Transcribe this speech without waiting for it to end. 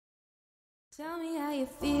Tell me how you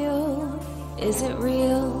feel. Is it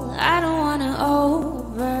real? I don't wanna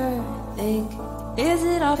overthink. Is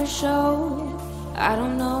it all for show? I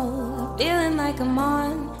don't know. Feeling like I'm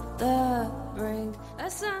on the brink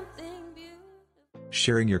of something beautiful.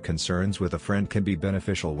 Sharing your concerns with a friend can be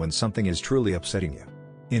beneficial when something is truly upsetting you.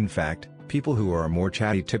 In fact, people who are more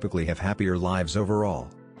chatty typically have happier lives overall.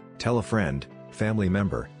 Tell a friend, family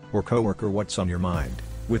member, or coworker what's on your mind.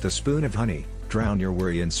 With a spoon of honey, drown your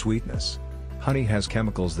worry in sweetness. Honey has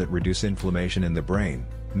chemicals that reduce inflammation in the brain,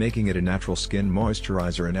 making it a natural skin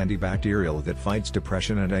moisturizer and antibacterial that fights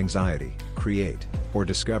depression and anxiety. Create, or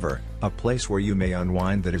discover, a place where you may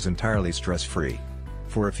unwind that is entirely stress-free.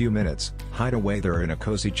 For a few minutes, hide away there in a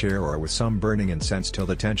cozy chair or with some burning incense till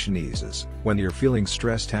the tension eases. When you're feeling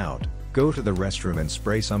stressed out, go to the restroom and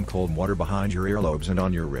spray some cold water behind your earlobes and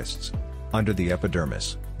on your wrists. Under the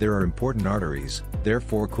epidermis, there are important arteries,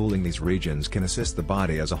 therefore cooling these regions can assist the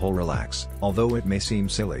body as a whole relax. Although it may seem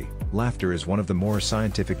silly, laughter is one of the more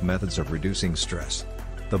scientific methods of reducing stress.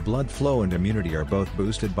 The blood flow and immunity are both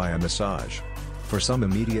boosted by a massage. For some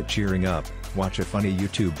immediate cheering up, watch a funny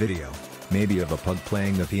YouTube video, maybe of a pug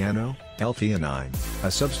playing the piano. L-theanine, a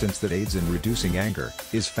substance that aids in reducing anger,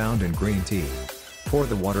 is found in green tea. Pour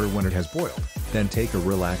the water when it has boiled, then take a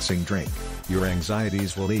relaxing drink. Your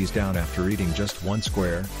anxieties will ease down after eating just 1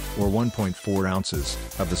 square, or 1.4 ounces,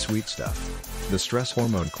 of the sweet stuff. The stress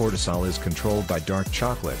hormone cortisol is controlled by dark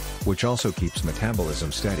chocolate, which also keeps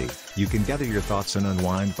metabolism steady. You can gather your thoughts and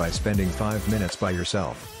unwind by spending 5 minutes by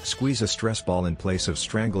yourself. Squeeze a stress ball in place of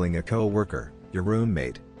strangling a co-worker, your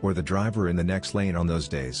roommate, or the driver in the next lane on those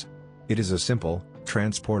days. It is a simple,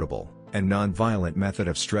 transportable, and non-violent method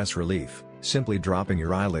of stress relief. Simply dropping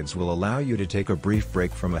your eyelids will allow you to take a brief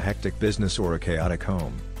break from a hectic business or a chaotic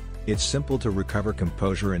home. It's simple to recover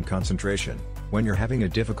composure and concentration. When you're having a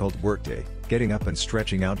difficult workday, getting up and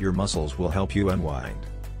stretching out your muscles will help you unwind.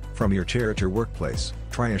 From your chair at your workplace,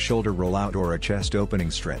 try a shoulder rollout or a chest opening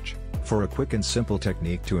stretch. For a quick and simple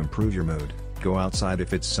technique to improve your mood, go outside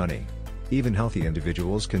if it's sunny. Even healthy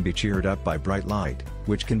individuals can be cheered up by bright light,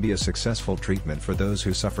 which can be a successful treatment for those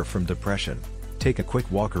who suffer from depression. Take a quick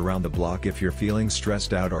walk around the block if you're feeling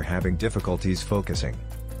stressed out or having difficulties focusing.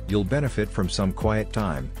 You'll benefit from some quiet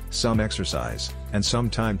time, some exercise, and some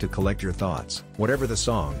time to collect your thoughts. Whatever the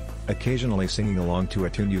song, occasionally singing along to a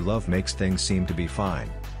tune you love makes things seem to be fine.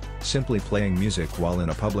 Simply playing music while in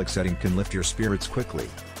a public setting can lift your spirits quickly.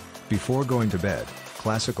 Before going to bed,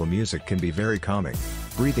 classical music can be very calming.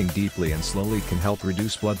 Breathing deeply and slowly can help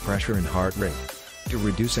reduce blood pressure and heart rate. To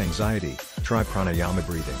reduce anxiety, try pranayama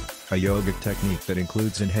breathing, a yogic technique that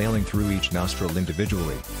includes inhaling through each nostril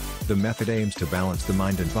individually. The method aims to balance the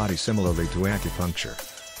mind and body similarly to acupuncture.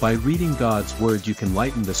 By reading God's Word you can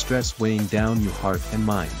lighten the stress weighing down your heart and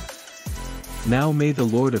mind. Now may the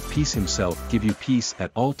Lord of peace himself give you peace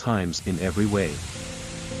at all times in every way.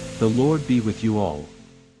 The Lord be with you all.